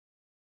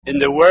In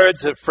the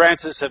words of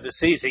Francis of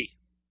Assisi,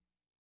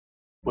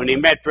 when he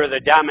met Brother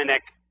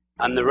Dominic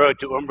on the road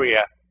to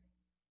Umbria,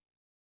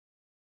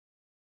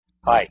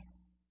 hi.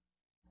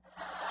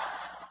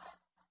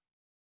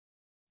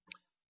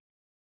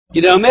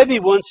 You know, maybe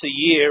once a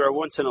year or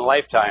once in a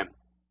lifetime,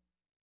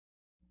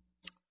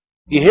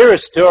 you hear a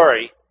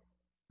story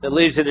that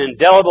leaves an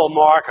indelible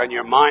mark on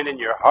your mind and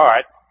your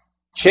heart,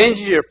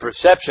 changes your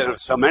perception of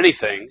so many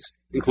things,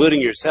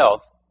 including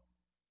yourself.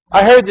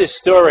 I heard this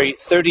story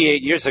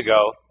 38 years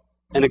ago,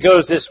 and it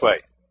goes this way.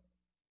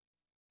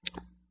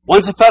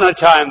 Once upon a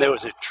time, there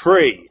was a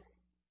tree,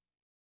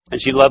 and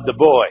she loved the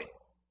boy,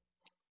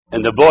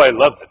 and the boy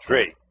loved the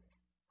tree.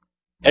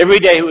 Every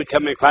day he would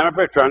come and climb up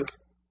her trunk,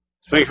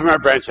 swing from her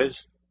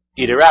branches,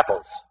 eat her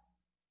apples.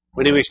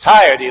 When he was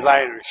tired, he'd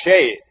lie in her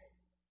shade.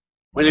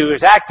 When he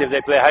was active,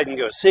 they'd play hide and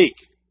go seek.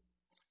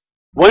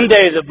 One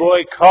day the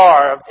boy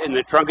carved in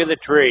the trunk of the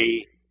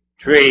tree,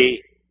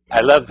 "Tree,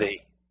 I love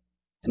thee."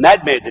 And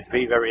that made the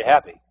tree very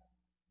happy.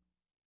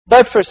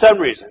 But for some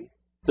reason,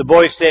 the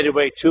boy stayed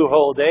away 2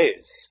 whole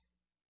days.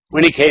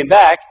 When he came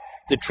back,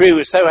 the tree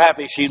was so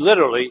happy she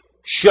literally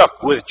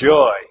shook with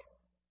joy.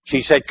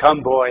 She said,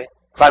 "Come, boy,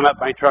 climb up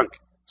my trunk,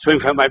 swing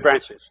from my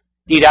branches,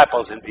 eat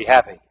apples and be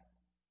happy."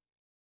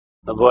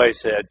 The boy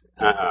said,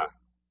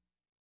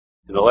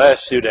 In the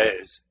last 2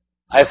 days,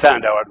 I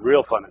found out what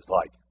real fun is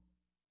like.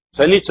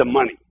 So I need some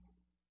money.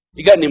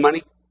 You got any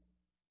money?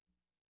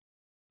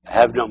 I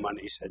have no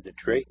money, said the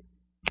tree.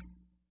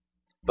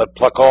 But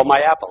pluck all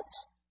my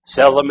apples,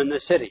 sell them in the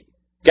city,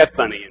 get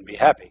money and be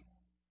happy.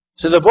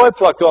 So the boy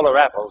plucked all her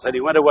apples and he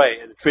went away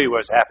and the tree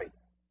was happy.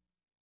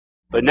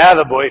 But now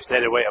the boy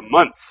stayed away a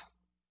month.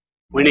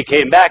 When he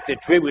came back, the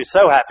tree was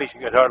so happy she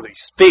could hardly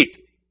speak.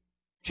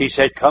 She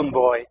said, "Come,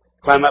 boy,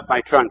 climb up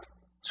my trunk,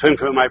 swing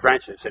from my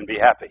branches and be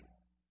happy."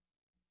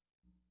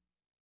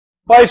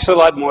 Life's a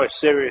lot more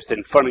serious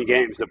than fun and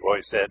games, the boy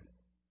said.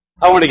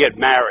 I want to get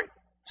married,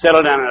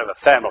 settle down and have a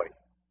family.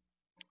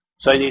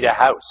 So I need a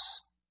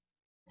house.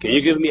 Can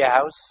you give me a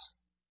house?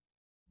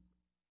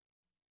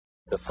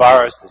 The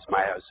forest is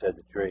my house, said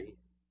the tree.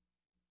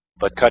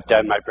 But cut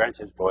down my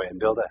branches, boy, and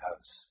build a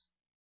house.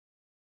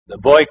 The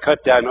boy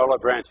cut down all the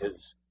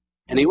branches,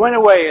 and he went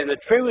away, and the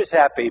tree was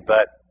happy,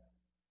 but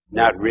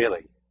not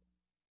really.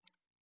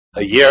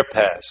 A year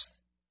passed.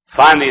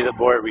 Finally, the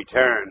boy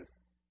returned.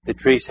 The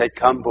tree said,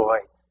 "Come, boy,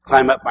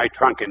 climb up my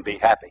trunk and be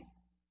happy."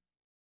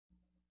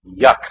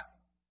 Yuck.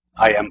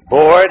 I am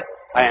bored.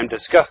 I am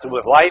disgusted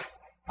with life.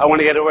 I want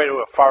to get away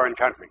to a foreign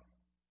country.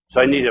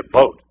 So I need a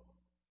boat.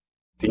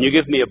 Can you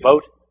give me a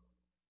boat?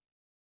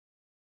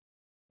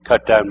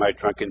 Cut down my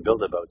trunk and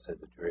build a boat, said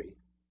the tree.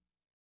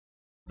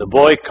 The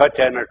boy cut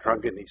down her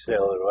trunk and he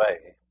sailed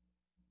away.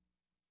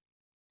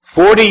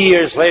 40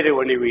 years later,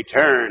 when he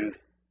returned,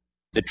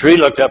 the tree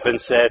looked up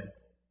and said,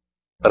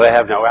 "But I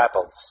have no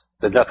apples.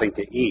 There's nothing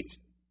to eat."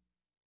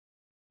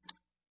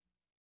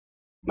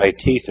 "My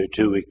teeth are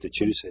too weak to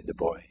chew," said the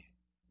boy.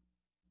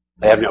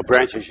 "I have no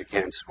branches you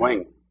can't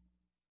swing."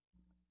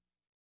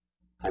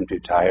 "I'm too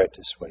tired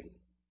to swing."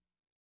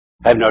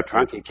 "I have no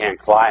trunk you can't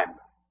climb."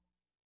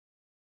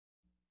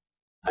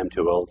 "I'm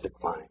too old to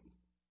climb."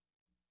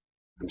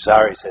 "I'm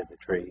sorry," said the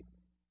tree.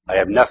 "I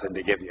have nothing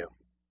to give you."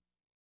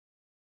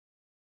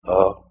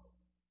 "Oh,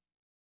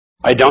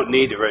 I don't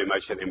need very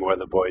much anymore,"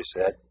 the boy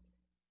said.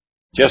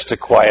 "Just a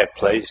quiet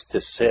place to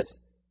sit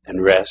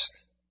and rest."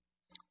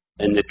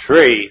 And the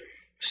tree,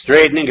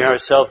 straightening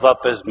herself up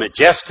as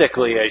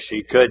majestically as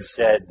she could,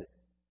 said,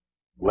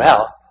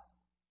 "Well,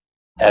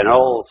 an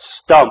old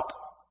stump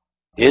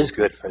is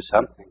good for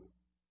something.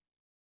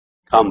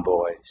 Come,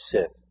 boy,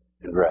 sit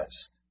and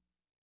rest."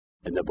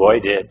 And the boy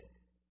did,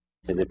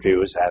 and the tree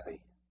was happy.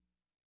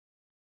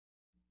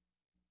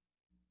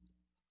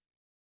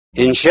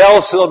 In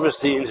Shel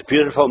Silverstein's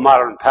beautiful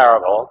modern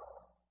parable,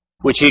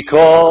 which he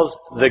calls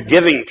the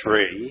giving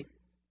tree,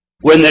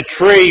 when the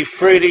tree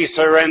freely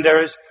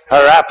surrenders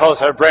her apples,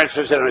 her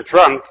branches, and her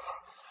trunk,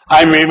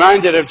 I'm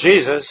reminded of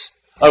Jesus,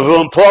 of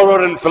whom Paul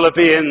wrote in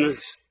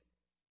Philippians,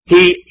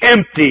 he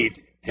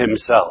emptied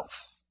himself.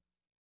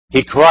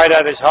 He cried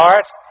out his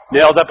heart,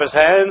 nailed up his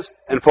hands,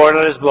 and poured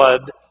out his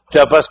blood to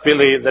help us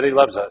believe that he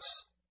loves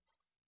us.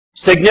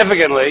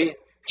 Significantly,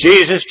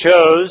 Jesus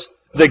chose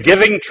the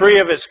giving tree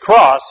of his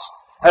cross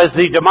as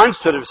the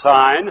demonstrative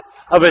sign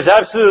of his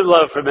absolute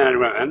love for men and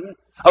women,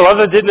 a love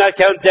that did not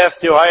count death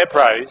too high a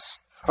price,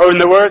 or in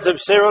the words of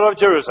Cyril of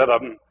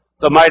Jerusalem,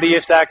 the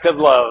mightiest act of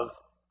love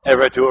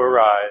ever to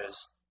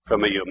arise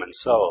from a human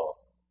soul.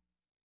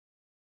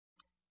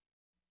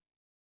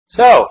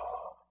 So,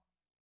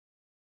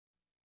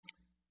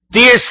 do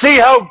you see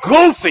how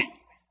goofy,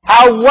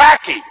 how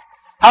wacky,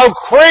 how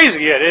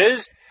crazy it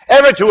is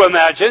ever to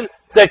imagine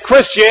that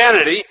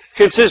Christianity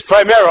consists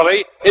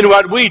primarily in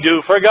what we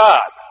do for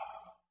God?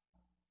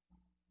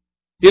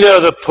 You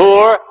know, the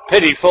poor,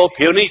 pitiful,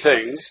 puny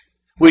things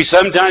we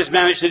sometimes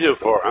manage to do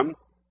for Him,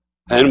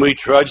 and we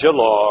trudge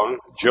along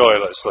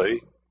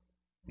joylessly,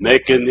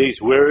 making these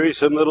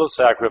wearisome little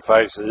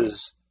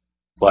sacrifices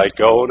like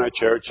going to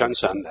church on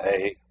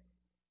Sunday,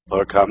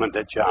 or coming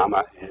to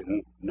Jama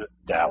in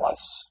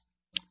Dallas.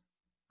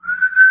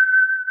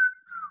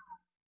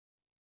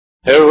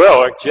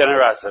 Heroic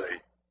generosity.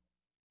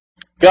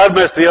 God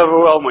must be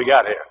overwhelmed when we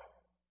got here.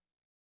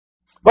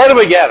 Why do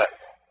we gather?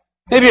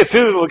 Maybe a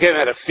few people came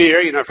out of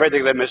fear, afraid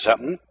they're going to miss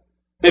something.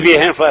 Maybe a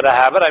handful out of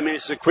habit.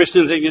 It's a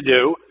Christian thing to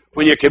do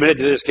when you're committed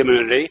to this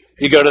community.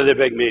 You go to the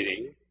big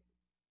meeting.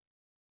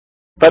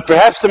 But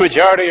perhaps the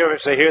majority of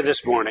us are here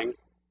this morning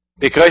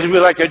because we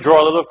like to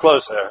draw a little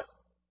closer,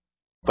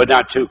 but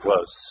not too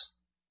close,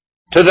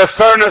 to the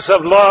furnace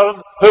of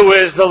love, who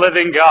is the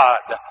living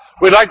God.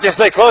 We'd like to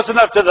stay close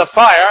enough to the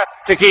fire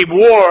to keep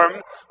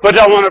warm, but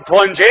don't want to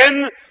plunge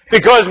in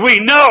because we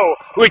know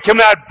we come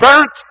out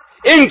burnt,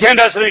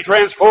 incandescently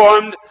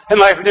transformed, and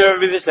life will never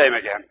be the same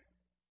again.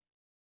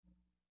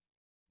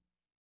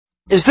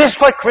 Is this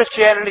what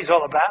Christianity is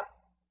all about?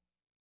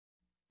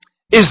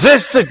 Is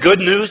this the good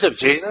news of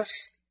Jesus?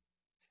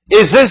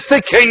 Is this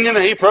the kingdom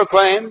that he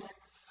proclaimed?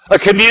 A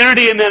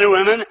community of men and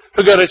women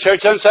who go to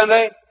church on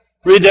Sunday,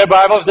 read their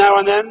Bibles now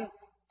and then,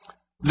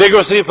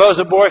 vigorously oppose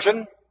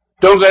abortion,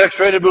 don't go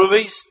X-rated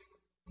movies,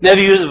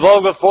 never use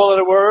vulgar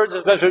four-letter words,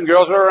 especially when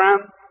girls are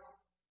around.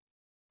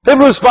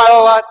 People who smile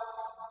a lot,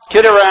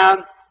 kid around,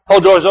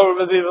 hold doors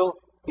open for people,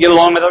 get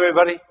along with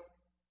everybody.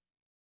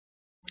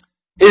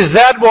 Is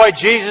that why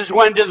Jesus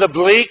went to the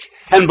bleak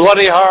and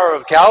bloody horror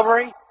of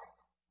Calvary?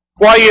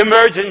 Why he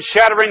emerged in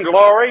shattering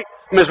glory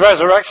from his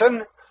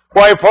resurrection?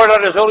 Why he poured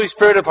out his Holy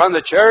Spirit upon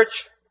the church?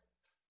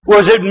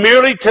 Was it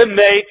merely to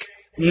make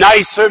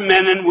nicer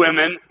men and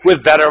women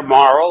with better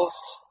morals?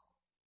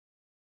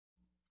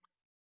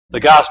 The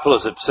gospel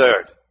is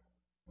absurd,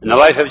 and the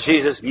life of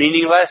Jesus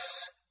meaningless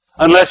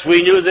unless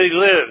we knew that he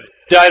lived,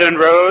 died, and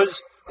rose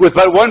with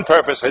but one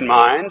purpose in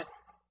mind: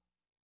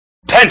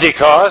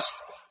 Pentecost,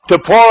 to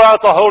pour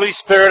out the Holy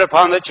Spirit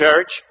upon the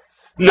church,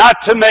 not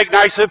to make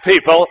nicer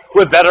people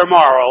with better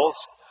morals,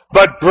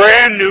 but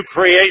brand new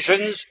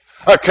creations,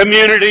 a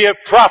community of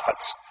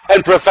prophets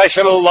and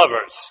professional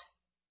lovers,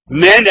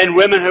 men and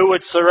women who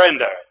would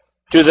surrender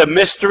to the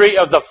mystery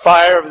of the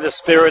fire of the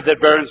Spirit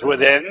that burns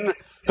within,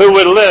 who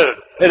would live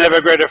in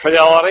ever greater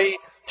fidelity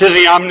to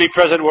the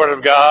omnipresent Word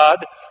of God,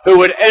 who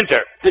would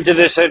enter into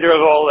the center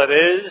of all that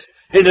is,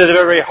 into the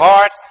very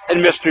heart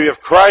and mystery of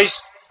Christ,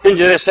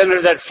 into the center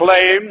of that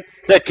flame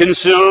that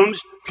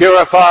consumes,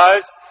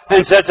 purifies,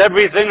 and sets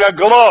everything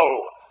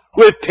aglow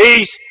with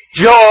peace,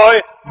 joy,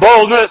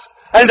 boldness,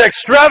 and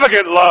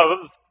extravagant love,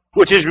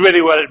 which is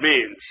really what it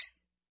means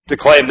to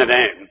claim the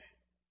name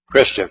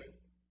Christian.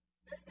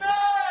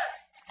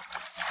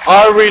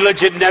 Our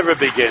religion never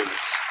begins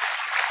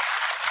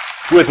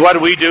with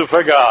what we do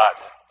for God.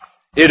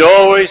 It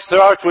always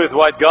starts with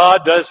what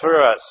God does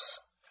for us.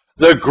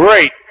 The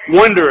great,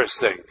 wondrous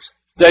things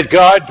that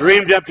God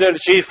dreamed up to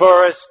achieve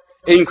for us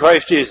in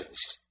Christ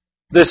Jesus.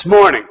 This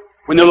morning,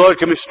 when the Lord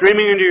comes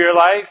streaming into your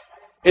life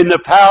in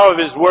the power of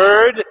His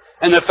Word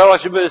and the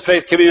fellowship of His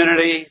faith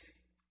community,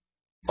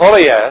 all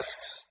He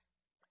asks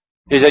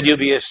is that you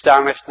be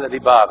astonished that He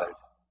bothered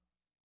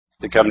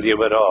to come to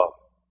you at all.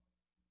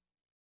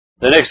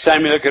 The next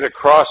time you look at a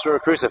cross or a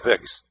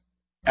crucifix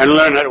and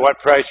learn at what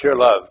price you're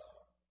loved,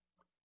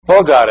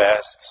 all God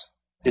asks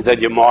is that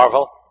you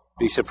marvel,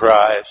 be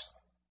surprised,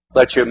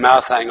 let your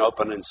mouth hang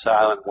open in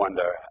silent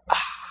wonder,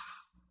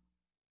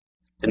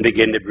 and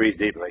begin to breathe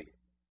deeply.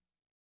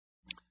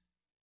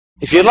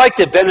 If you'd like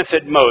to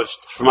benefit most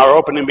from our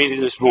opening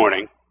meeting this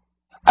morning,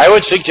 I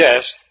would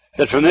suggest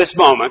that from this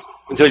moment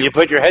until you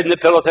put your head in the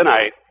pillow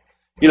tonight,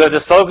 you let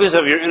the focus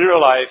of your inner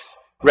life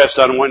rest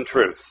on one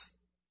truth.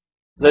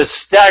 The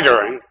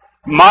staggering,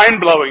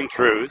 mind-blowing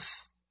truth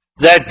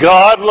that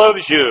God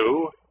loves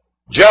you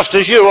just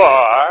as you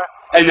are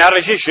and not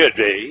as you should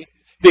be,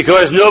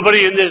 because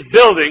nobody in this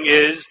building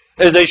is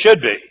as they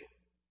should be.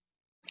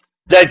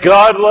 That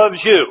God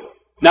loves you,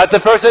 not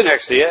the person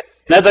next to you,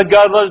 not that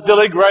God loves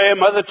Billy Graham,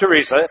 Mother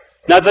Teresa,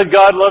 not that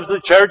God loves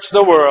the church,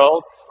 the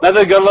world, not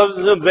that God loves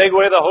in some vague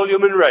way the whole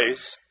human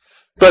race,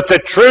 but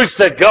the truth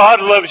that God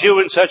loves you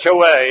in such a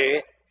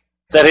way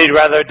that He'd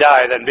rather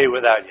die than be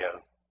without you.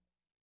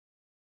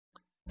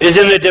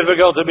 Isn't it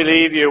difficult to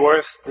believe you're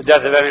worth the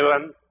death of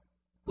anyone,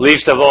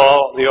 least of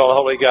all the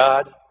all-holy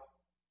God?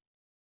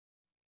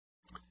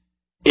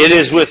 It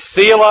is with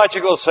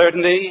theological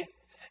certainty,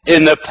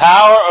 in the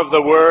power of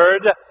the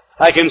Word,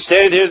 I can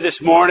stand here this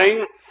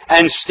morning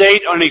and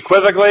state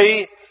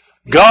unequivocally,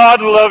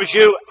 God loves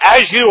you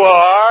as you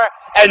are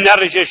and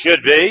not as you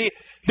should be,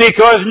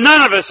 because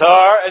none of us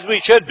are as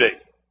we should be.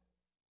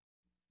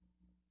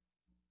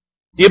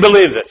 Do you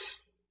believe this?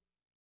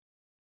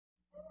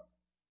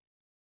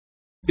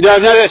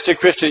 I've not asked a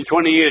Christian in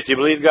 20 years, do you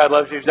believe God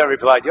loves you? He's never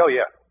replied, oh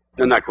yeah,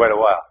 in not quite a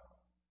while.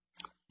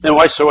 Then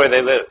what's the way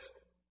they live?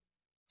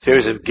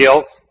 Fears of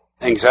guilt,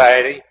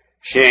 anxiety,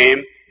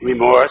 shame,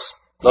 remorse,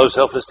 low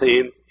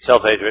self-esteem,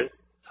 self-hatred.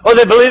 Oh,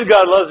 they believe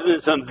God loves them in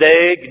some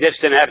vague,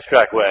 distant,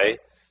 abstract way,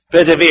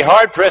 but they'd be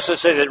hard-pressed to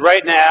say that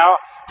right now,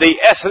 the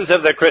essence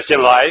of the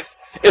Christian life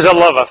is a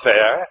love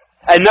affair,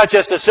 and not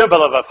just a simple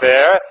love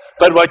affair,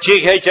 but what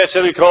G.K.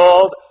 Chesterton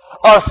called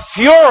a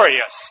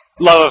furious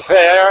love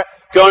affair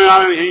going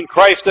on in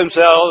Christ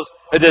themselves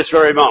at this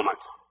very moment?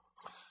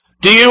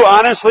 Do you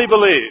honestly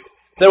believe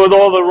that with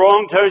all the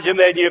wrong turns you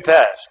made in your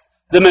past,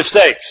 the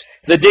mistakes,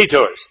 the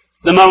detours,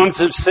 the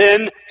moments of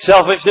sin,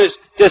 selfishness,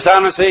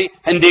 dishonesty,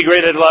 and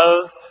degraded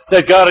love,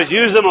 that God has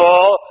used them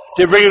all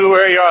to bring you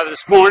where you are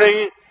this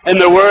morning,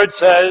 and the Word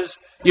says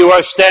you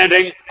are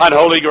standing on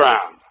holy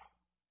ground?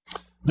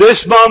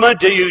 This moment,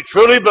 do you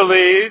truly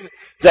believe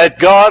that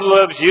God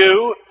loves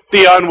you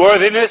beyond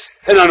worthiness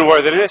and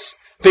unworthiness,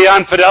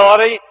 beyond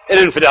fidelity and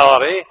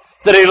infidelity,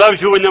 that He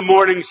loves you in the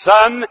morning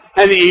sun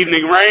and the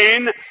evening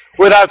rain,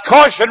 without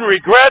caution,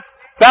 regret,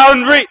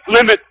 boundary,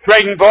 limit,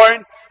 breaking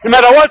point? No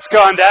matter what's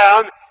gone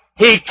down,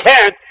 He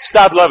can't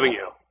stop loving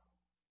you.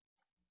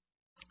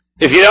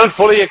 If you don't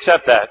fully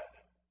accept that,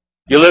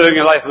 you're living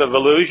a life of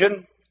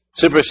illusion,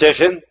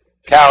 superstition,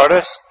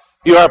 cowardice.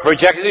 You are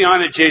projecting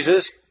onto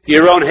Jesus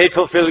your own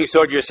hateful feelings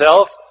toward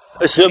yourself,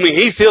 assuming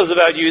He feels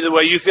about you the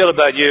way you feel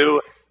about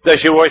you,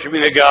 thus you're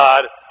worshiping the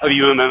God of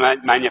human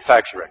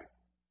manufacturing.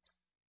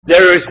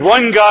 There is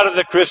one God of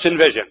the Christian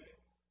vision,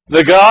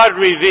 the God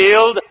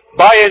revealed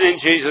by and in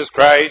Jesus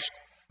Christ,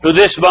 who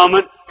this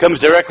moment comes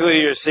directly to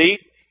your seat,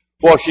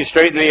 walks you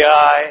straight in the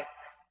eye,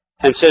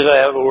 and says, I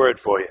have a word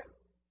for you.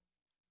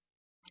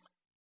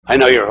 I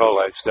know your whole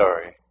life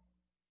story.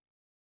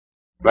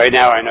 Right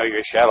now I know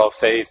your shallow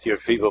faith, your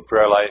feeble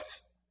prayer life,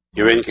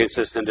 your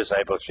inconsistent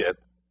discipleship.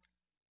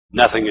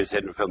 Nothing is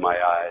hidden from my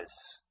eyes.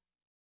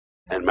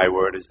 And my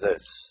word is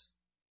this: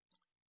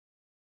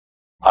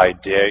 I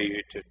dare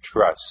you to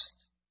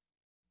trust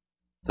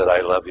that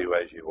I love you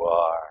as you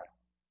are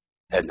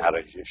and not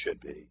as you should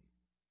be,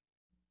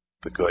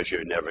 because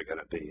you're never going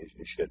to be as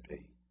you should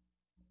be.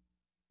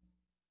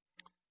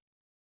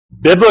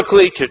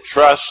 Biblically, to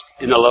trust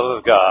in the love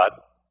of God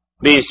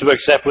means to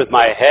accept with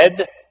my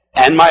head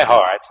and my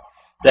heart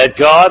that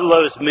God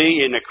loves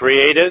me in a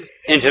creative,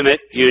 intimate,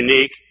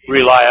 unique,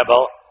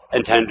 reliable,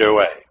 and tender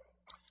way.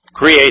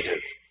 Creative.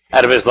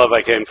 Out of His love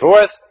I came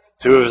forth.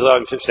 Through His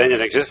love I'm sustained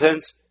in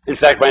existence. In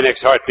fact, my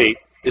next heartbeat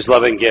is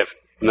loving gift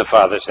from the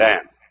Father's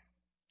hand.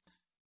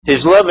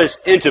 His love is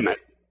intimate.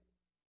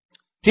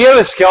 Do you have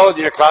a skeleton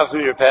in your closet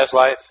from your past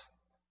life?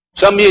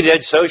 Something you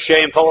did so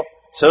shameful,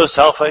 so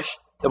selfish,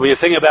 that when you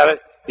think about it,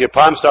 your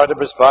palms start to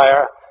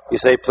perspire. You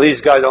say,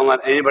 please God, don't let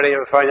anybody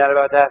ever find out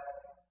about that.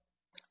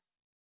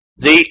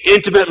 The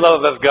intimate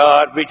love of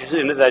God reaches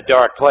into that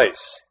dark place.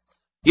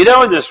 You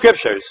know, in the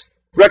Scriptures,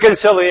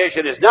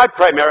 reconciliation is not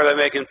primarily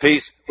making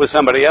peace with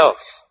somebody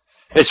else.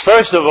 It's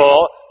first of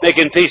all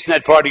making peace in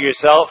that part of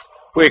yourself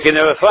where you can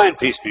never find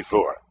peace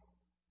before.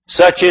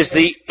 Such is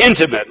the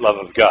intimate love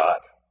of God.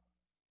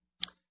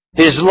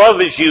 His love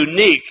is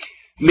unique,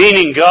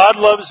 meaning God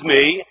loves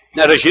me,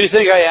 not as you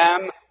think I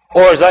am,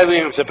 or as I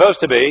think I'm supposed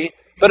to be,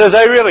 but as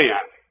I really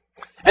am.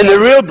 And the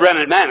real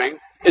Brennan Manning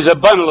is a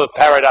bundle of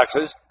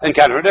paradoxes and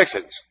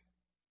contradictions.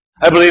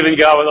 I believe in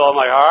God with all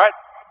my heart,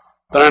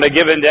 but on a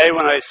given day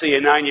when I see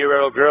a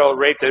 9-year-old girl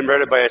raped and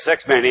murdered by a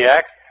sex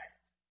maniac,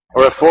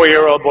 or a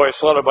 4-year-old boy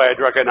slaughtered by a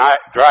drunken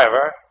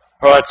driver,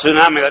 or a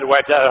tsunami that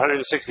wiped out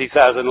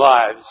 160,000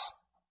 lives,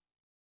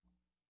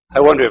 I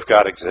wonder if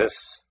God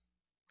exists.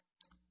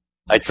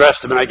 I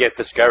trust Him and I get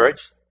discouraged.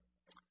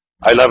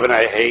 I love and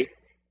I hate.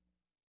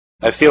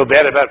 I feel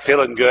bad about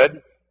feeling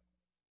good.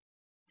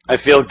 I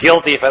feel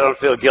guilty if I don't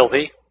feel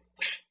guilty.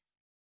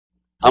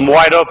 I'm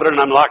wide open and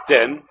I'm locked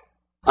in.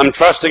 I'm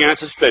trusting and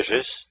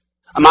suspicious.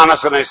 I'm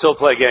honest and I still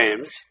play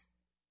games.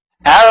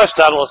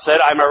 Aristotle said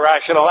I'm a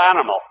rational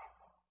animal.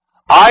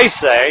 I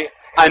say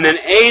I'm an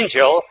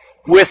angel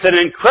with an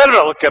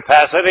incredible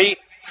capacity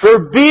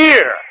for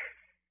beer.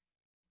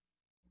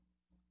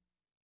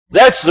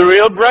 That's the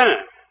real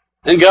Brennan.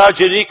 And God's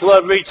unique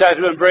love reaches out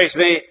to embrace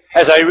me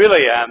as I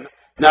really am,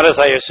 not as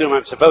I assume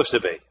I'm supposed to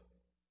be.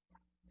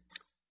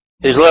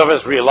 His love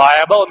is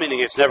reliable, meaning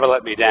it's never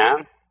let me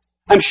down.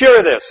 I'm sure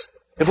of this.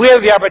 If we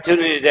have the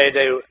opportunity today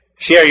to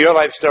share your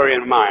life story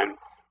and mine,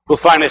 we'll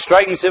find a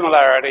striking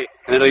similarity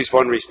in at least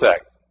one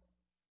respect.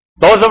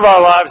 Both of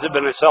our lives have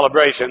been a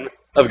celebration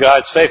of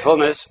God's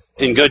faithfulness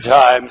in good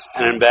times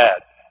and in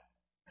bad.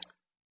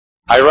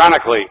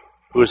 Ironically,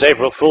 it was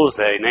April Fool's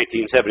Day,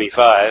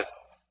 1975,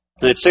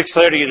 and at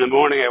 6:30 in the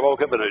morning I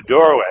woke up in a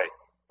doorway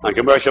on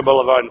Commercial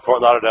Boulevard in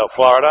Fort Lauderdale,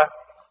 Florida,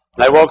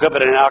 and I woke up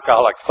in an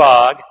alcoholic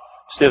fog,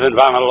 sniffing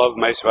vomit all over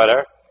my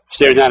sweater,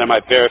 staring down at my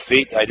bare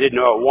feet. I didn't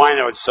know a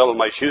wino had stolen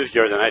my shoes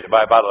during the night to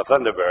buy a bottle of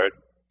Thunderbird.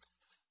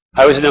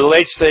 I was in the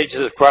late stages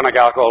of chronic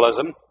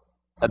alcoholism.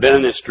 I've been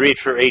in the street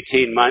for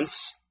 18 months,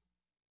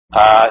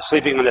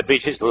 sleeping on the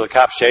beaches till the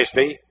cops chased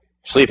me,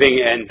 sleeping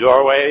in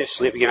doorways,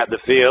 sleeping out in the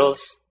fields,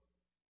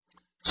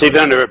 sleeping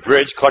under a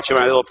bridge, clutching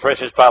my little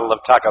precious bottle of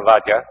Taka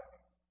vodka.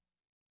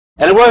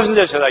 And it wasn't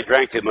just that I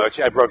drank too much.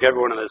 I broke every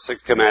one of the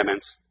 6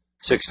 commandments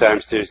 6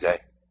 times Tuesday.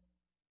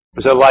 It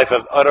was a life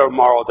of utter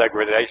moral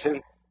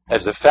degradation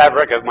as the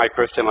fabric of my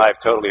Christian life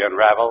totally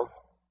unraveled.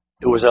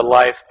 It was a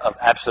life of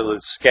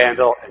absolute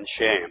scandal and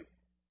shame.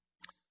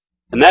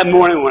 And that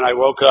morning when I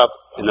woke up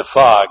in the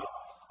fog,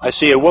 I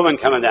see a woman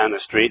coming down the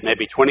street,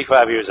 maybe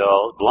 25 years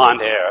old,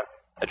 blonde hair,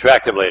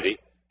 attractive lady.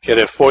 She had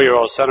a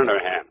 4-year-old son in her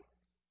hand.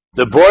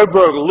 The boy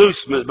broke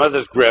loose from his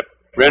mother's grip,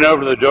 ran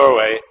over to the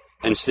doorway,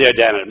 and stared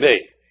down at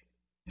me.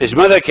 His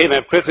mother came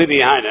up quickly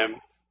behind him,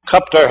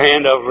 cupped her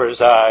hand over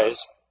his eyes,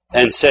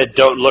 and said,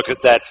 "Don't look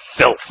at that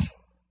filth.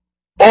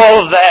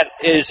 All that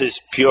is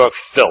pure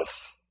filth."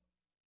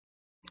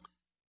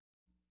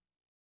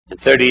 And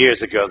 30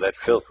 years ago, that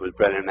filth was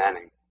Brennan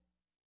Manning.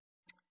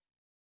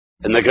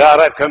 And the God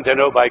I've come to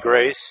know by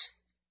grace,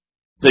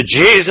 the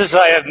Jesus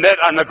I have met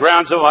on the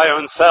grounds of my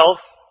own self,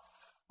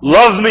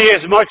 loved me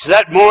as much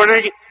that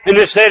morning in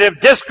the state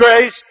of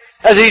disgrace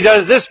as he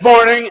does this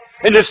morning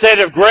in the state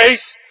of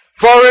grace,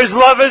 for his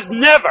love is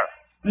never,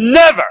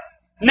 never,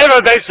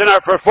 never based on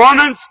our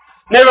performance,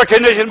 never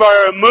conditioned by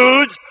our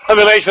moods of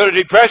elation or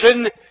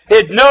depression.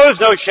 It knows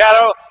no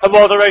shadow of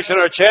alteration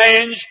or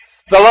change.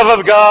 The love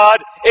of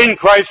God in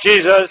Christ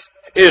Jesus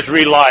is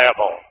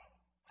reliable.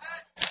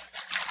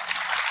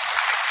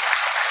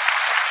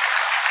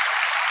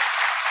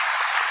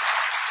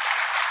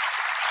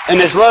 And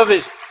his love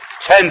is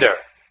tender.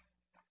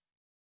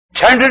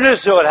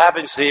 Tenderness is what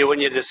happens to you when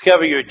you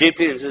discover you're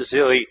deeply and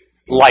sincerely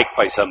liked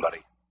by somebody.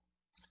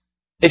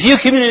 If you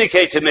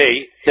communicate to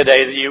me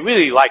today that you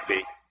really like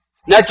me,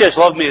 not just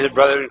love me as a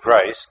brother in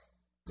Christ,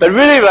 but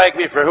really like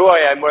me for who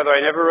I am, whether I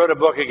never wrote a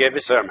book or gave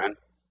a sermon,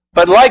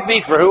 but like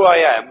me for who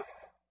I am,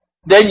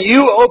 then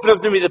you open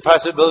up to me the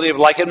possibility of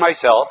liking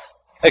myself,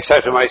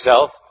 accepting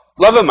myself,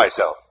 loving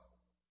myself.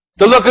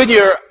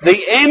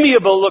 The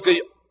amiable look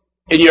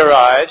in your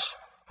eyes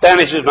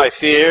banishes my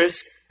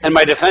fears and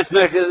my defense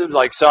mechanisms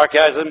like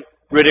sarcasm,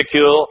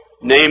 ridicule,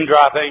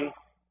 name-dropping,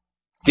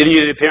 giving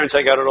you the appearance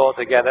I got it all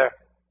together.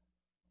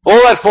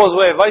 All that falls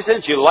away. If I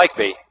sense you like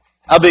me,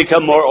 I'll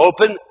become more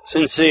open,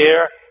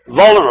 sincere,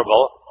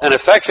 vulnerable, and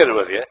affectionate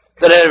with you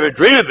than I'd ever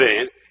dream of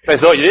being if I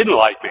thought you didn't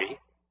like me.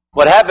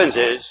 What happens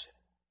is,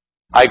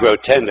 I grow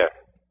tender.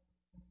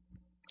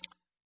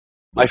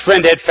 My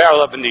friend Ed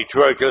Farrell up in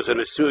Detroit goes on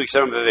a 2-week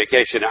summer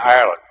vacation to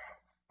Ireland.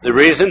 The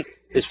reason?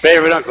 His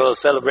favorite uncle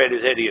is celebrating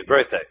his 80th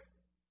birthday.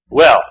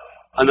 Well,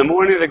 on the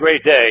morning of the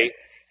great day,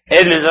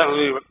 Ed and his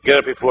uncle get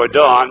up before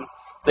dawn.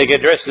 They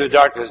get dressed in the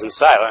darkness and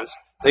silence.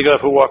 They go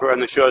for a walk around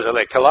the shores of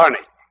Lake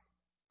Killarney.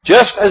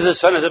 Just as the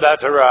sun is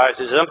about to rise,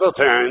 his uncle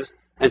turns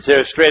and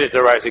stares straight at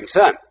the rising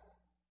sun.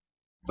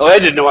 Well, Ed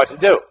didn't know what to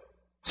do.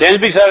 Stands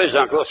beside his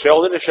uncle,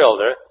 shoulder to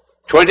shoulder,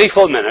 20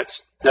 full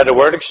minutes, not a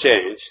word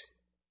exchanged.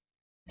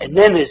 And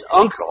then his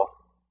uncle,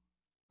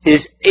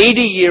 his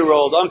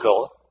 80-year-old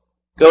uncle,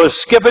 goes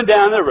skipping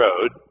down the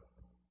road,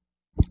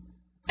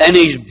 and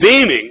he's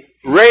beaming,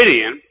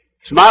 radiant,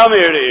 smile from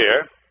ear to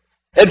ear.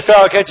 Ed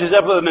Farrell catches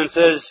up with him and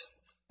says,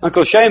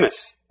 "Uncle Seamus,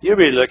 you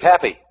really look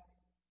happy."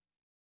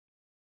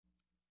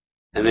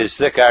 And his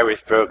thick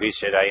Irish brogue, he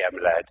said, "I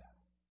am, lad."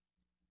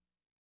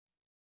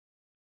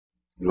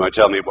 You want to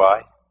tell me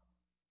why?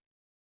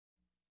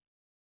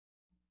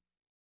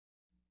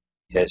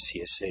 Yes,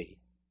 you see.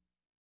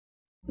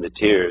 The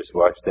tears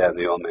washed down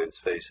the old man's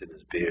face and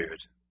his beard.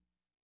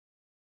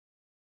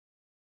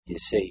 You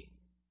see,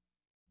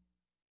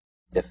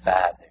 the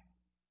Father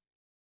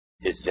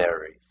is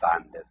very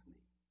fond of me.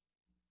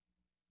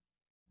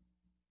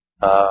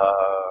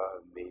 Oh,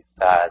 me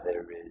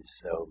Father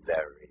is so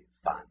very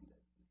fond of me.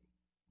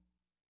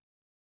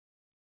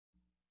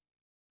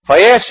 If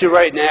I ask you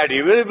right now, do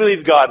you really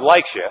believe God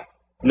likes you,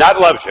 not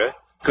loves you?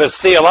 Because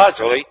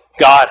theologically,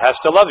 God has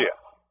to love you.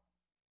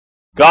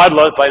 God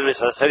loves by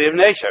necessity of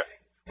nature.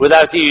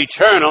 Without the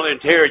eternal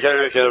interior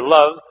generation of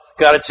love,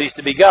 God had ceased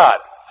to be God.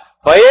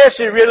 If I ask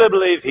you to really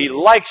believe He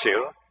likes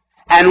you,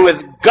 and with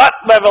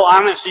gut-level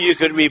honesty you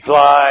could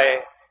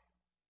reply,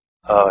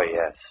 "Oh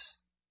yes,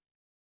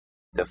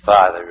 the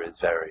Father is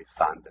very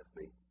fond of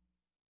me,"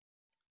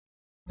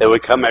 there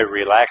would come a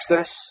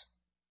relaxedness,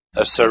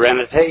 a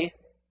serenity,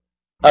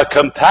 a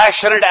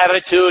compassionate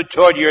attitude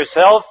toward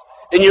yourself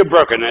and your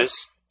brokenness,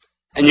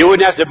 and you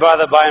wouldn't have to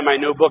bother buying my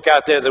new book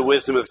out there, The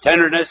Wisdom of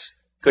Tenderness,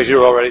 because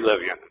you're already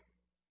living in it.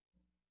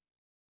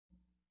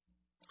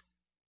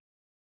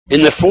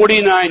 In the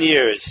 49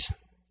 years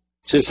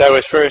since I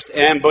was first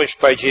ambushed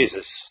by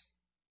Jesus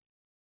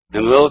in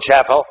a little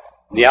chapel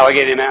in the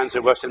Allegheny Mountains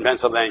of western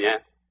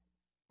Pennsylvania,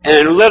 and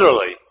in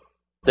literally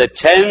the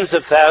tens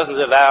of thousands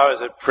of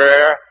hours of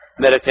prayer,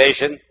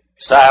 meditation,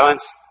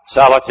 silence,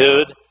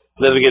 solitude,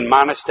 living in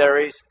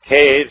monasteries,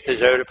 caves,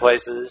 deserted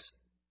places,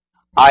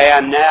 I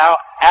am now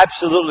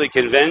absolutely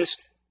convinced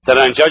that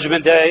on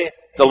Judgment Day,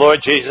 the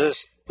Lord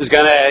Jesus is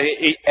going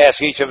to ask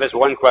each of us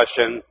one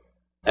question,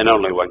 and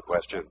only one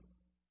question.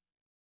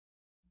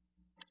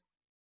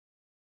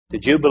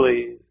 Did you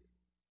believe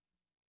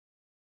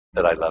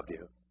that I loved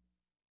you?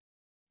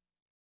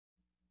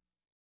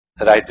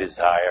 That I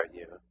desired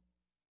you?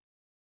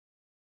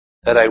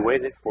 That I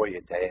waited for you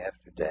day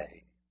after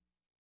day?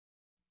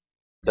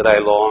 That I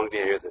longed to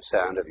hear the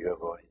sound of your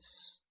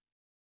voice?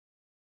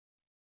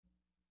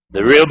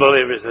 The real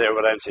believers there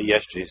would answer,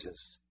 "Yes,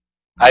 Jesus.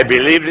 I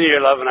believed in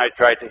your love and I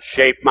tried to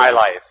shape my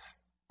life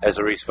as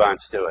a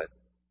response to it."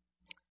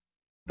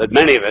 But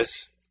many of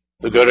us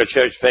who go to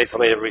church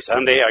faithfully every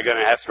Sunday are going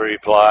to have to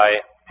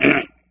reply,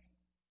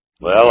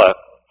 "Well,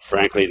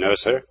 frankly, no,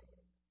 sir.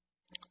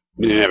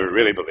 He never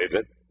really believed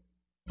it.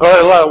 But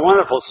there were a lot of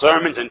wonderful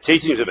sermons and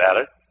teachings about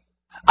it.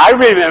 I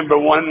remember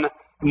one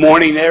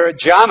morning there at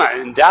Jama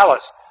in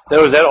Dallas,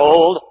 there was that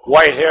old,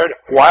 white-haired,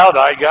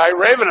 wild-eyed guy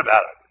raving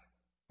about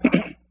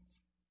it.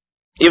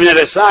 Even had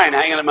a sign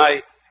hanging in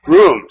my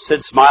room,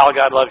 said, "Smile,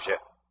 God loves you."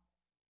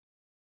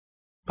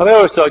 But I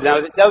always thought,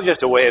 now, that was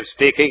just a way of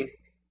speaking,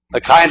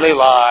 a kindly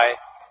lie,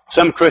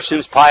 some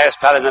Christian's pious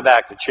pat on the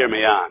back to cheer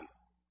me on.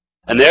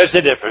 And there's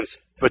the difference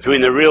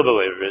between the real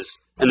believers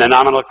and the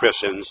nominal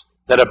Christians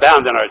that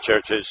abound in our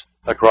churches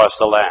across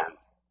the land.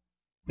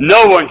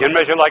 No one can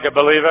measure like a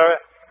believer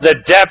the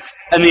depth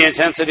and the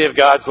intensity of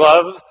God's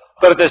love,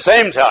 but at the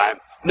same time,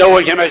 no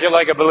one can measure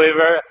like a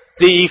believer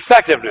the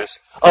effectiveness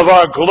of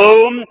our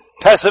gloom,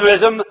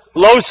 pessimism,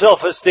 low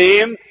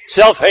self-esteem,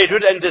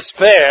 self-hatred, and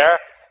despair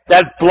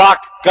that block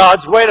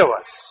God's way to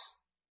us.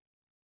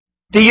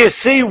 Do you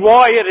see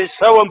why it is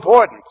so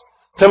important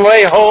to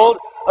lay hold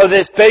of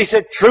this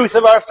basic truth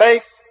of our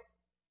faith?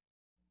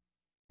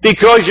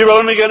 Because you're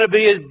only going to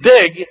be as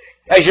big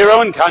as your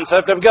own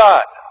concept of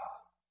God.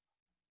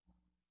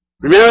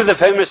 Remember the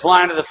famous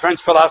line of the French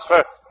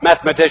philosopher,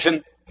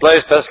 mathematician,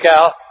 Blaise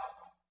Pascal?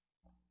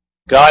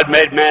 God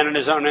made man in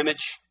his own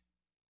image,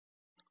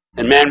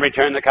 and man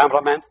returned the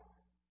compliment.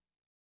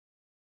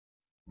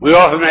 We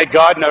often make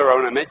God in our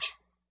own image.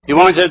 He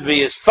wants us to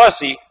be as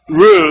fussy,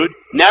 rude,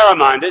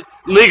 narrow-minded,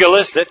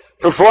 legalistic,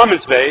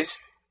 performance-based,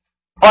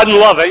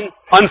 unloving,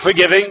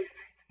 unforgiving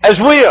as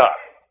we are.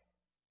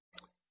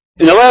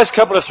 In the last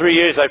couple of 3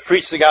 years, I've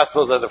preached the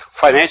gospel to the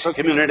financial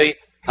community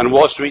on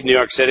Wall Street, New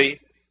York City,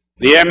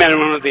 the airmen and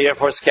women of the Air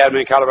Force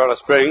Academy in Colorado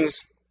Springs,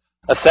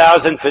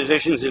 1,000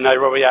 physicians in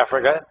Nairobi,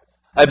 Africa.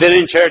 I've been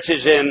in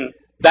churches in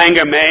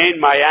Bangor, Maine,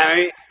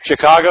 Miami,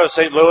 Chicago,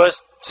 St. Louis,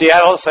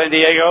 Seattle, San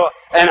Diego,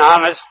 and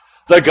honest,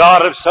 the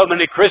God of so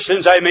many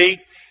Christians I meet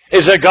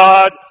is a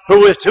God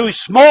who is too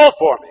small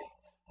for me,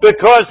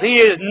 because He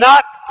is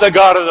not the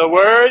God of the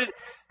Word.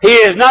 He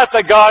is not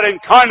the God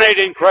incarnate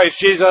in Christ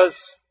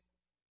Jesus,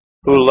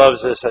 who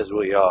loves us as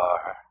we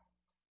are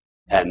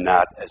and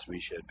not as we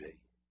should be.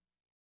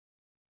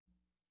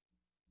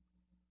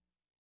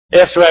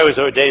 After I was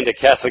ordained a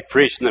Catholic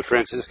priest in the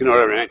Franciscan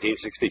Order in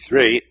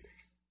 1963,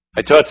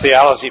 I taught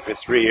theology for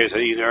 3 years at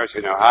the University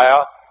of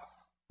Ohio.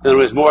 Then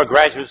there was more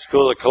graduate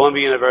school at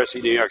Columbia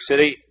University, New York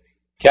City,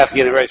 Catholic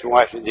University in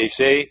Washington,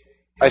 D.C.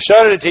 I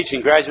started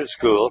teaching graduate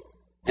school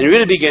and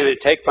really began to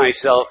take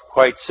myself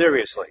quite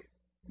seriously.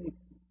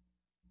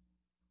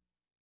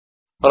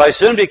 But I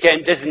soon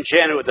became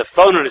disenchanted with the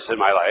phoniness in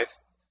my life,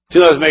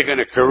 till I was making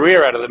a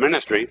career out of the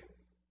ministry.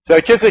 So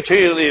I took a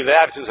 2-year leave of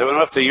absence. I went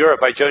off to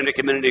Europe. I joined a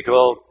community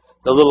called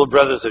the Little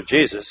Brothers of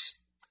Jesus,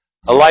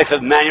 a life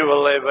of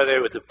manual labor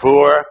there with the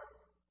poor,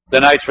 the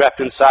nights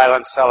wrapped in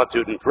silence,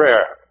 solitude, and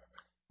prayer.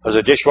 I was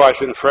a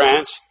dishwasher in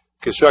France,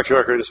 construction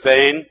worker in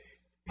Spain.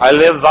 I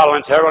lived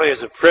voluntarily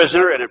as a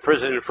prisoner in a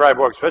prison in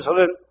Freiburg,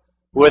 Switzerland,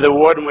 where the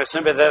warden was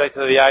sympathetic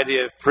to the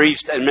idea of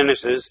priests and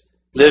ministers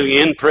living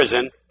in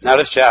prison, not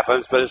as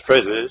chaplains, but as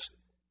prisoners.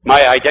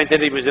 My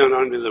identity was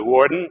known to the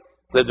warden,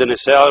 lived in a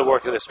cell,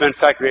 worked at a cement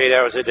factory 8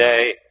 hours a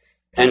day,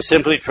 and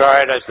simply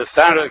tried, as the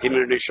founder of the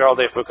community, Charles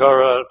de Foucault,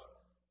 wrote,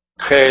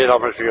 Cry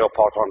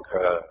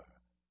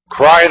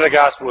the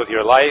gospel with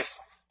your life,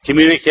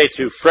 communicate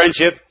through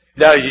friendship.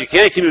 Now, you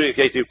can't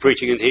communicate through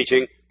preaching and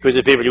teaching, because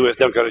the people you with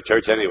don't go to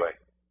church anyway.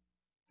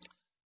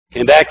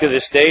 Came back to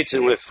the States,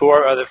 and with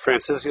 4 other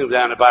Franciscans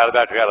down in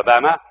Battery,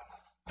 Alabama.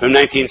 From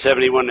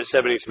 1971 to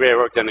 73, I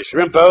worked on a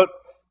shrimp boat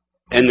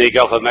in the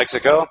Gulf of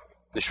Mexico.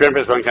 The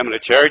shrimpers weren't coming to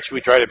church.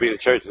 We tried to be in the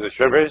church with the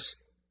shrimpers.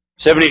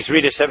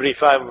 73 to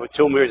 75, we were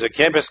 2 years of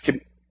campus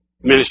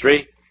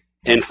ministry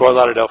in Fort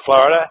Lauderdale,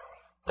 Florida.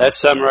 That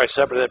summer, I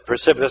suffered a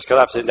precipitous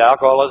collapse into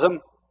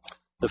alcoholism.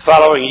 The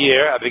following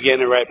year, I began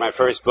to write my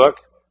first book.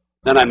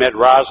 Then I met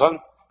Rosalind.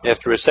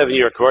 After a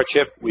 7-year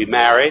courtship, we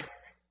married.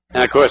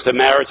 And, of course, the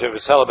marriage of a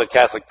celibate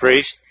Catholic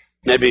priest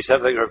may be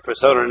something of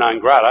persona non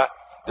grata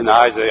in the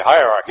eyes of the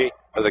hierarchy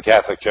of the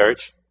Catholic Church.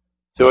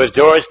 So as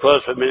doors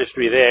closed for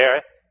ministry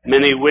there,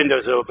 many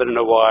windows open in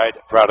a wide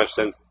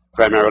Protestant,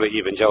 primarily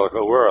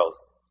evangelical world.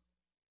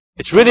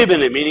 It's really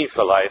been a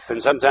meaningful life,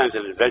 and sometimes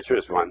an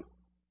adventurous one.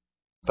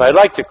 But I'd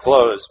like to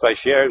close by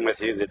sharing with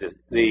you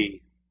the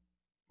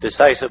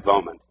decisive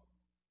moment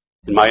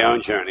in my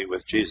own journey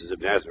with Jesus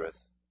of Nazareth.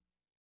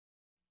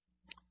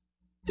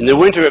 In the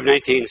winter of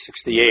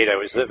 1968, I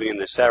was living in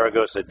the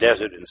Saragossa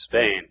desert in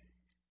Spain,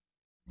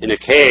 in a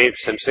cave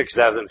some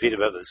 6,000 feet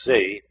above the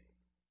sea,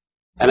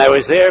 and I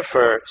was there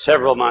for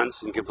several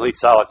months in complete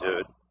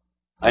solitude.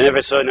 I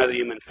never saw another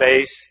human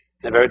face,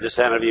 never heard the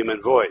sound of a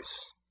human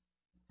voice.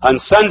 On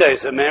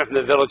Sundays, a man from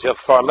the village of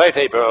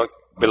Farlete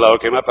below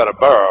came up at a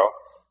burro,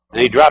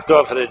 and he dropped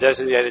off at a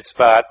designated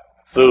spot,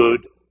 food,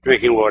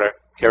 drinking water,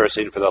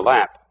 kerosene for the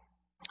lamp.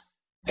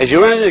 As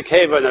you enter the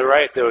cave on the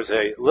right, there was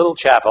a little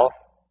chapel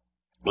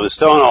with a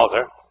stone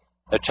altar,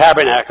 a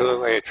tabernacle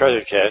like a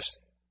treasure chest,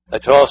 a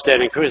tall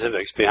standing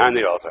crucifix behind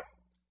the altar.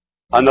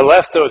 On the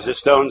left, there was a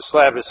stone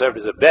slab that served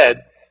as a bed,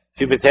 a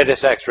few potato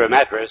sacks for a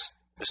mattress,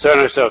 a stone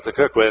or stove to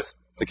cook with,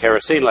 the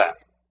kerosene lamp.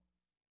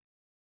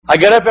 I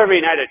got up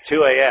every night at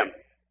 2 a.m.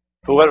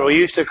 for what we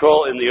used to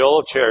call in the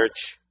old church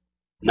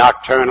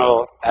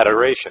nocturnal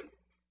adoration.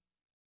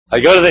 I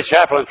go to the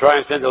chapel and try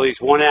and spend at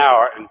least 1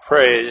 hour in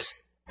praise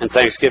and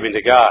thanksgiving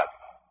to God.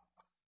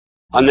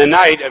 On the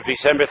night of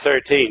December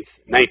 13th,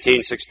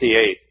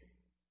 1968,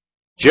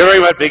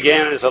 during what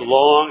began as a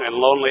long and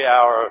lonely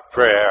hour of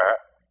prayer,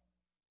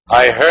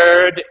 I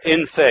heard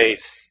in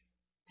faith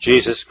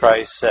Jesus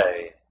Christ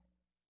say,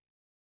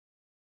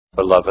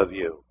 "For love of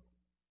you,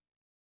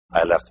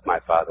 I left my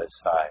Father's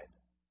side,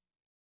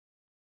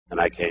 and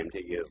I came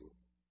to you,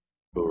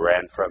 who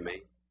ran from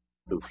me,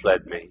 who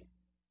fled me,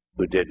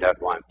 who did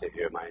not want to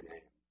hear my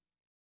name.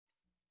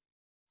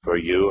 For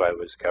you I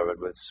was covered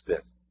with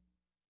spit,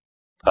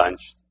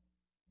 punched,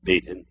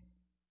 beaten,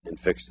 and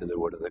fixed to the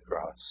wood of the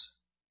cross."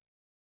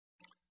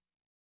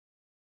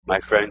 My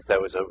friends,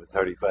 that was over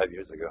 35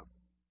 years ago.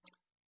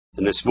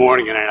 And this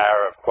morning, in an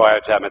hour of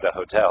quiet time at the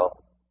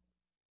hotel,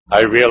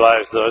 I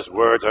realized those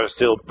words are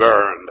still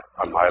burned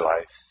on my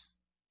life.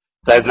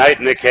 That night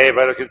in the cave,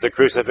 I looked at the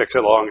crucifix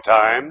a long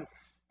time,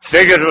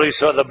 figuratively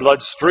saw the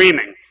blood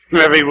streaming from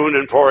every wound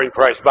and pouring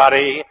Christ's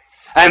body,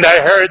 and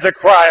I heard the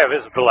cry of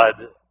his blood.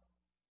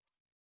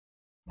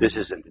 This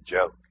isn't a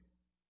joke.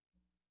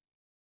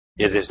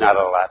 It is not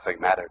a laughing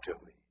matter to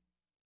me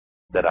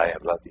that I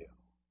have loved you.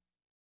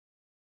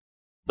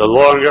 The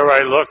longer I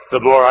looked, the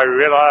more I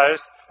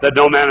realized that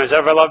no man has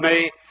ever loved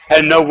me,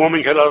 and no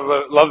woman can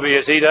love me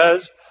as he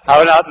does. I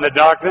went out in the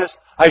darkness.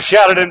 I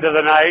shouted into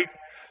the night,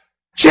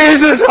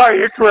 "Jesus, are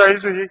you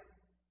crazy?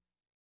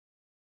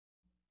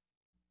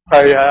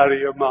 Are you out of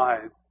your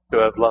mind to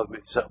have loved me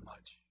so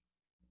much?"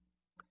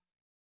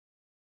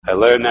 I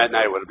learned that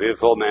night what a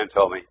beautiful old man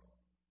told me.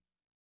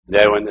 The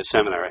day I went to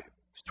seminary. I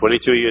was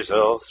 22 years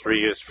old,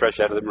 3 years fresh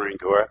out of the Marine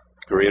Corps,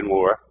 Korean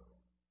War.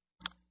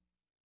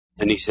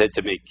 And he said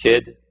to me,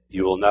 "Kid,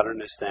 you will not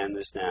understand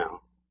this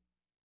now,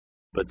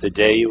 but the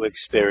day you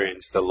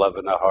experience the love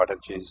in the heart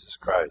of Jesus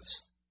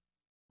Christ,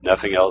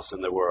 nothing else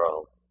in the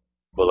world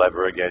will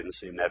ever again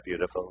seem that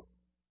beautiful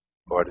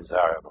or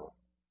desirable."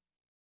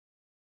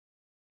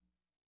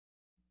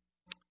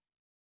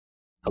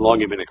 How long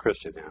have you been a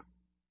Christian now?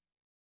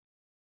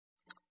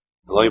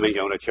 How long have you been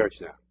going to church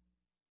now?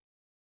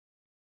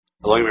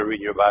 How long have you been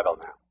reading your Bible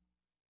now?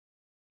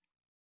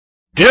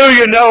 Do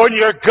you know in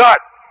your gut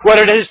what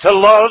it is to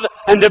love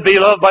and to be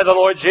loved by the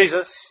Lord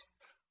Jesus?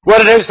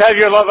 What it is to have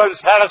your love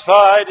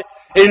unsatisfied,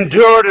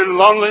 endured in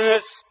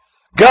loneliness?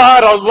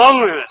 God, a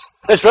loneliness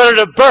that's ready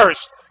to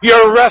burst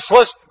your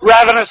restless,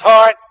 ravenous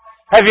heart.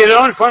 Have you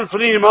known it for one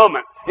fleeting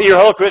moment in your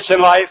whole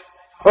Christian life?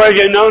 Or have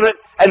you known it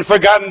and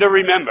forgotten to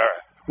remember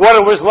what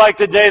it was like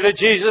the day that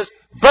Jesus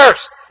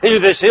burst into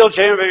the sealed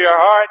chamber of your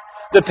heart,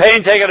 the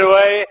pain taken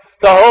away,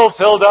 the hole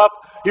filled up?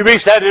 You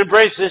reached out and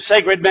embraced this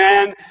sacred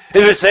man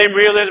in the same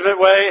real intimate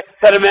way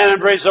that a man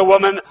embraced a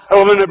woman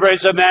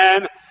embraced a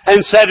man,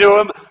 and said to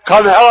him,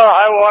 "Come hell or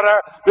high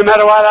water, no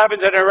matter what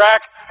happens in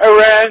Iraq,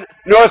 Iran,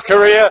 North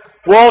Korea,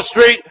 Wall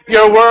Street,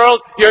 your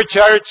world, your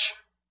church,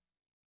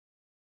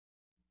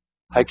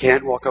 I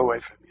can't walk away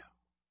from you.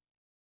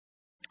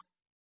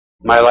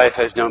 My life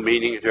has no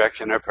meaning,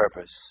 direction, or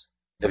purpose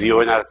if you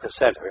are not at the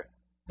center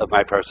of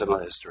my personal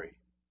history."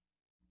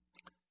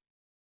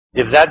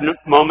 If that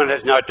moment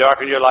has not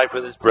darkened your life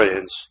with its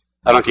brilliance,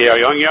 I don't care how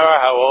young you are,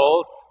 how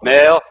old,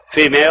 male,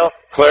 female,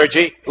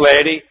 clergy,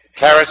 laity,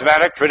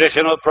 charismatic,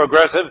 traditional,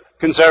 progressive,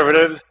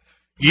 conservative,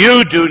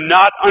 you do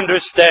not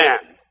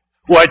understand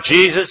what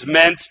Jesus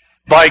meant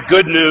by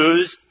good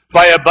news,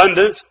 by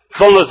abundance,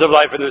 fullness of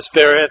life in the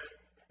Spirit,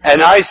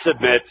 and I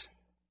submit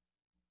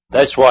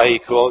that's why he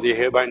called you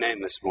here by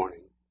name this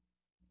morning.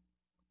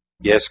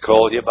 Yes,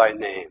 called you by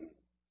name,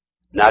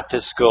 not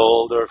to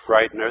scold or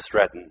frighten or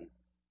threaten,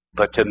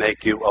 but to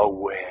make you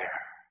aware,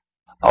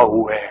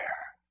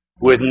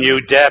 with new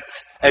depth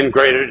and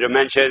greater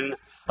dimension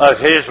of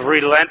his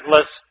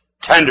relentless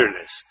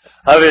tenderness,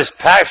 of his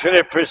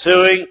passionate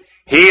pursuing,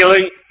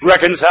 healing,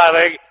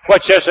 reconciling,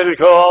 what's just been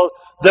called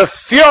the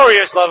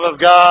furious love of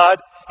God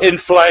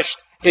infleshed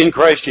in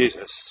Christ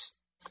Jesus.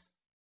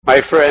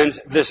 My friends,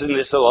 this and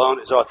this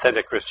alone is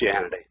authentic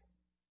Christianity.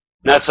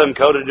 Not some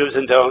code of do's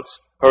and don'ts,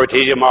 or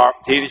tedious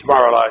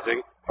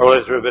moralizing, or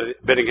list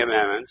forbidding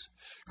commandments.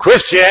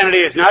 Christianity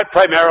is not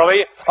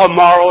primarily a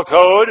moral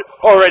code,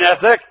 or an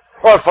ethic,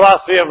 or a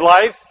philosophy of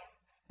life.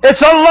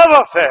 It's a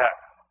love affair.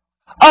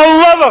 A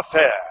love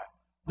affair.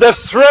 The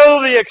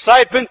thrill, the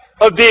excitement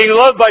of being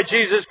loved by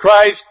Jesus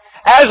Christ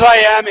as I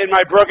am in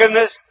my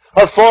brokenness,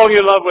 of falling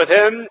in love with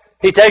him.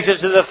 He takes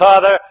us to the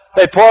Father.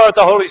 They pour out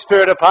the Holy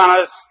Spirit upon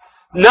us,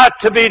 not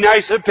to be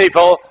nicer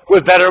people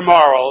with better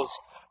morals,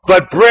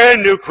 but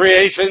brand new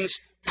creations,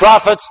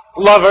 prophets,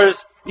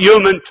 lovers,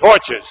 human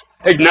torches,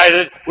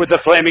 ignited with the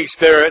flaming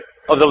Spirit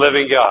of the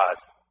living God.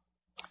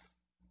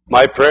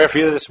 My prayer for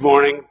you this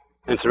morning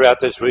and throughout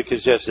this week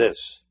is just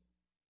this: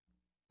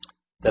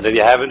 that if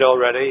you haven't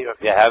already, or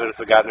if you haven't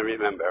forgotten to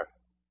remember,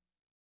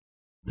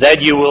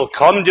 that you will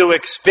come to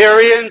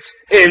experience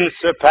in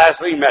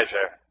surpassing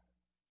measure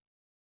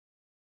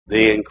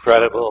the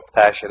incredible,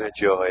 passionate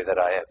joy that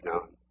I have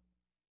known.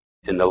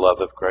 in the love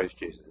of Christ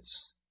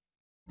Jesus.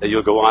 That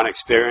you'll go on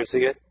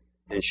experiencing it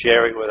and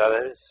sharing with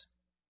others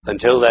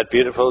until that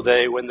beautiful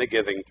day when the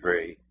giving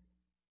tree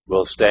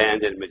will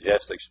stand in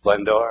majestic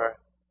splendor,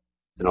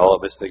 and all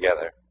of us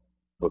together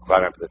will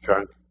climb up the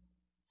trunk,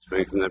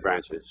 swing from the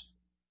branches,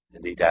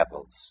 and eat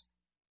apples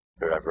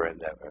forever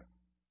and ever.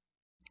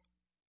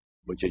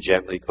 Would you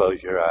gently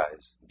close your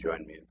eyes and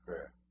join me in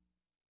prayer?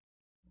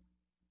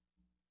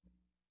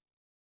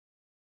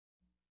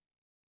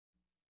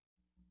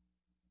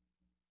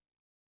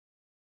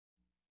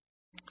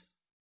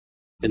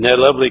 In that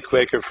lovely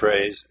Quaker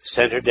phrase,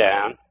 center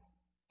down,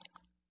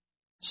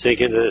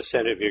 sink into the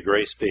center of your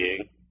grace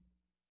being.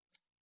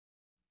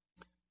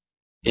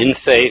 In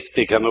faith,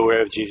 become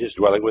aware of Jesus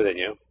dwelling within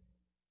you.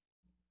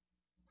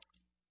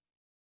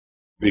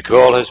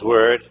 Recall his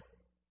word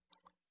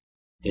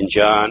in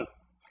John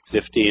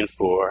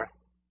 15:4,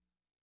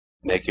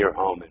 make your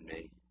home in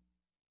me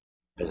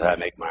as I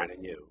make mine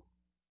in you.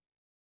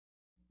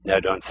 Now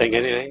don't think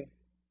anything,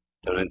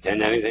 don't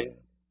intend anything,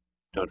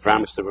 don't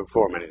promise to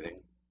perform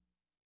anything.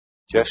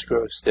 Just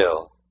grow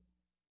still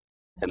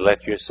and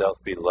let yourself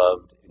be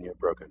loved in your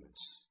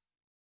brokenness.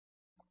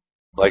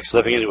 Like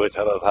slipping into a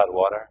tub of hot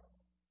water,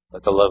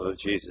 let the love of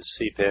Jesus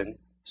seep in,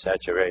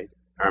 saturate,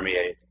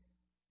 permeate,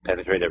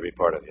 penetrate every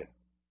part of you.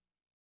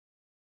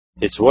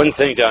 It's one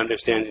thing to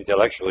understand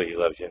intellectually he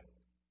loves you,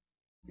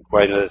 and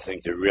quite another thing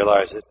to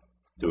realize it,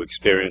 to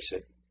experience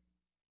it,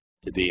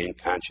 to be in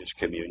conscious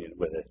communion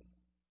with it.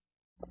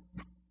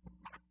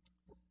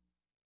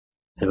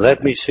 And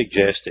let me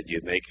suggest that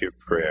you make your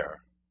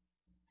prayer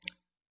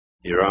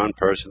your own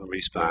personal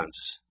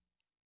response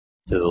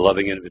to the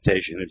loving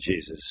invitation of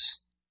Jesus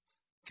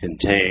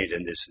contained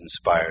in this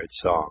inspired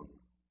song.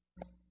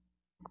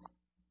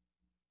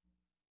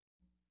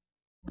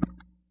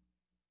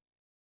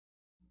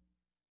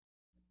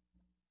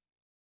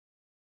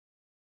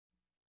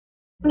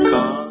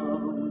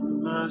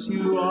 Come as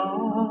you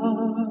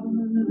are,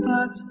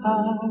 that's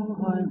how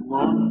I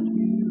want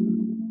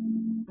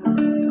you.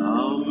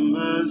 Come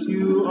as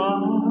you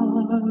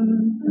are,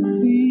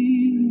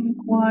 feel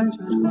quite at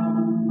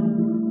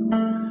home.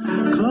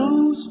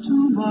 Close to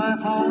my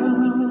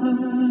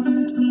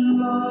heart,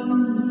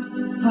 loved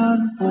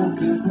and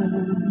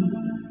forgiven.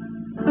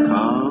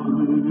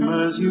 Come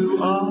as you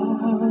are,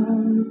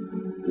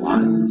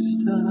 why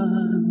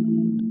stand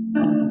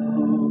alone?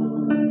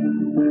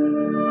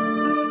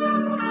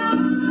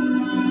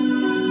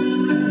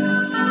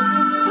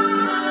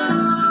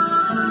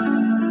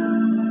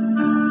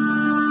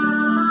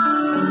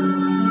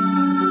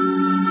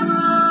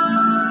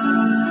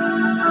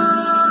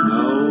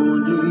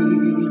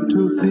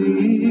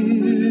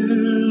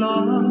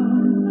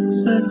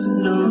 Sets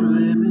no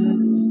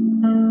limits,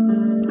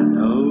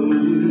 no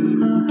need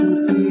to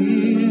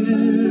fear,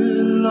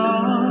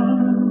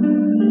 love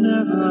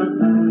never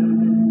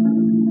ends.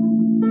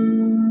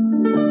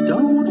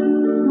 Don't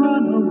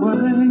run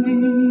away,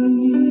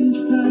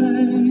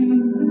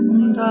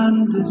 shamed and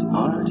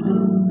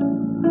disheartened.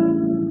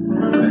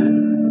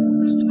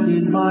 Rest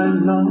in my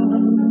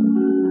love,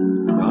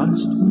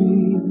 trust me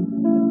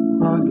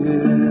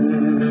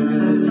again.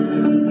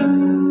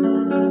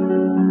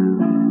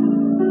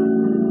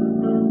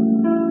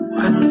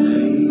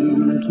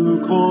 To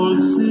call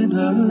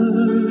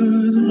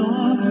sinners,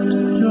 not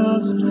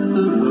just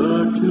the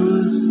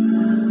virtuous.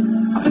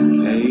 I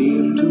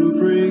came to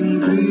bring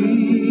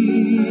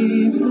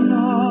peace,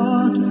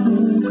 not to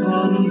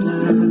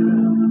condemn.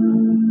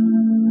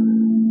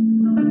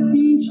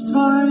 Each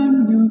time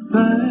you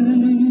fail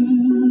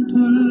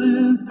to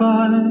live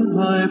by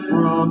my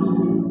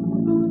promise,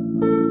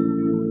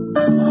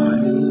 why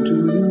do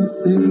you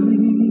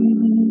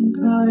think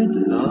I'd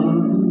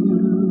love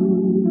you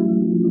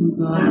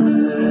the best?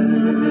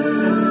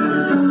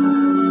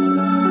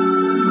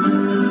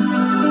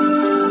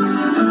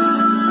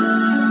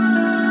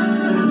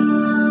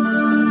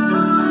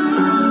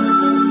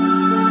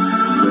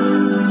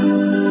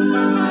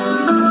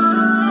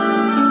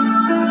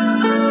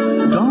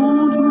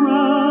 Don't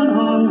run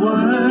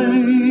away,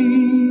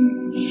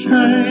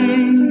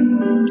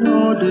 shamed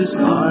or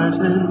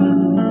disheartened.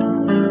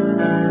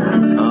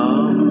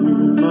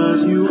 Come as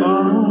you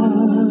are,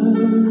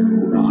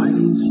 why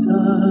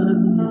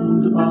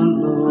stand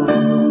alone?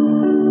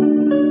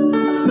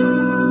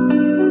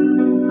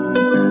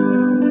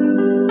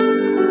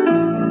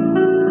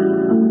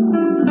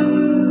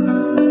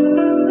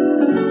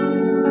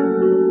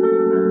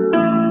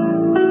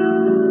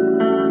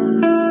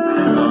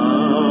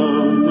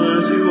 Come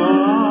as you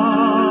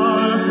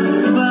are,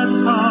 that's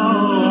how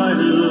I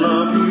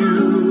love you.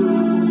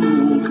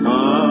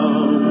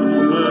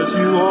 Come as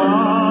you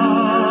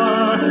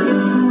are,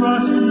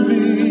 trust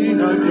me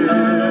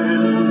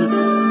again.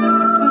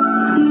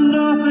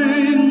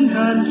 Nothing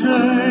can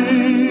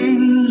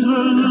change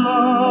the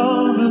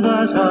love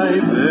that I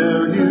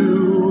bear you.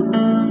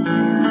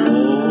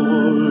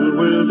 All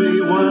will be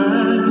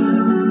well,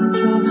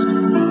 just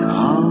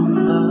come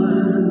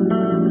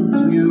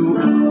as you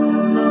are.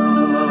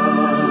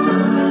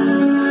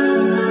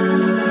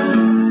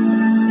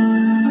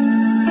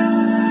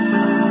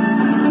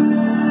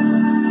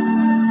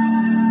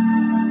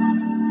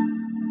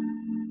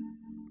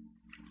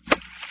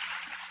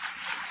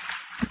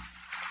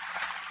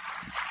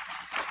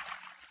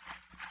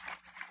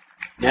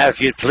 Now,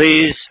 if you'd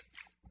please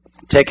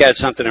take out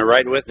something to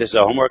write with. This is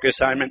a homework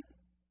assignment.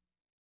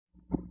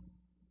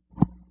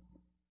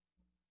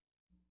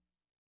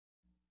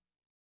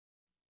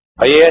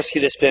 I ask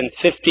you to spend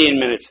 15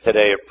 minutes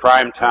today at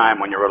prime time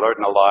when you're alert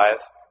and alive,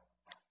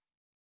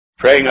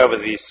 praying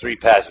over these three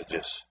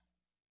passages.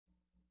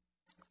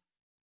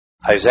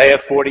 Isaiah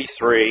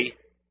 43,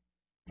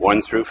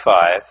 1 through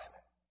 5.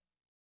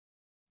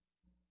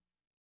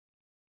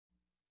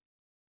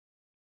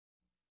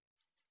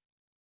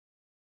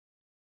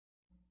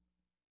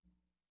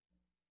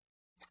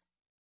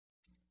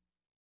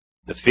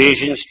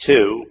 Ephesians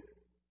 2,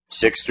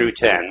 6 through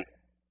 10.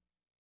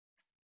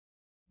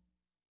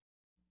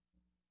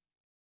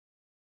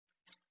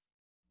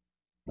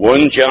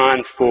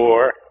 John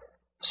 4,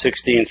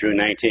 16 through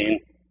 19.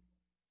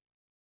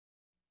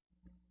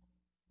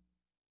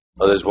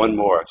 Oh, there's one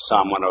more,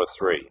 Psalm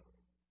 103.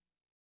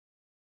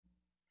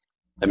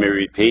 Let me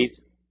repeat.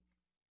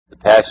 The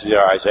passages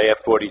are Isaiah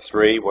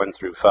 43, 1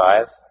 through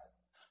 5.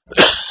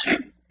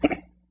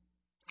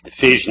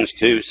 Ephesians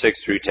 2,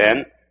 6 through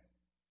 10.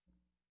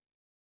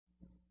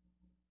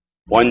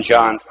 1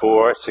 John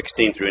 4,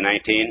 16 through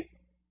 19.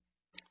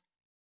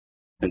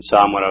 And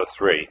Psalm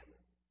 103.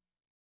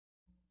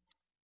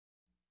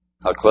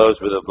 I'll close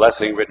with a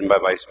blessing written by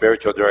my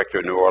spiritual director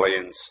in New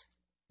Orleans,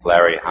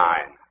 Larry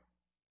Hine.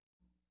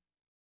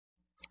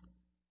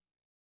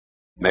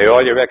 May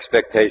all your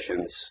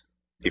expectations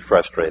be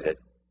frustrated.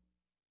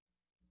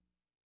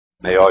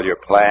 May all your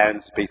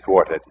plans be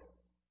thwarted.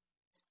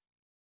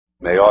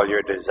 May all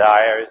your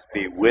desires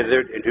be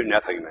withered into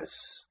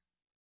nothingness,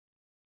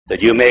 that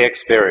you may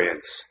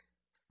experience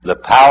the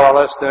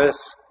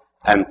powerlessness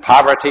and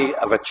poverty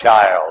of a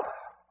child,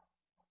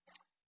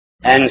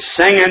 and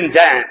sing and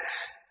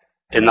dance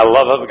in the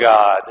love of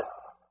God,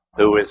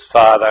 who is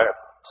Father,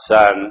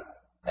 Son,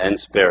 and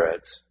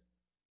Spirit.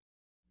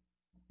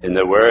 In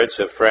the words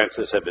of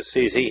Francis of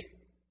Assisi,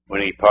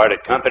 when he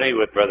parted company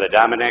with Brother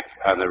Dominic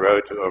on the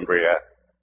road to Umbria,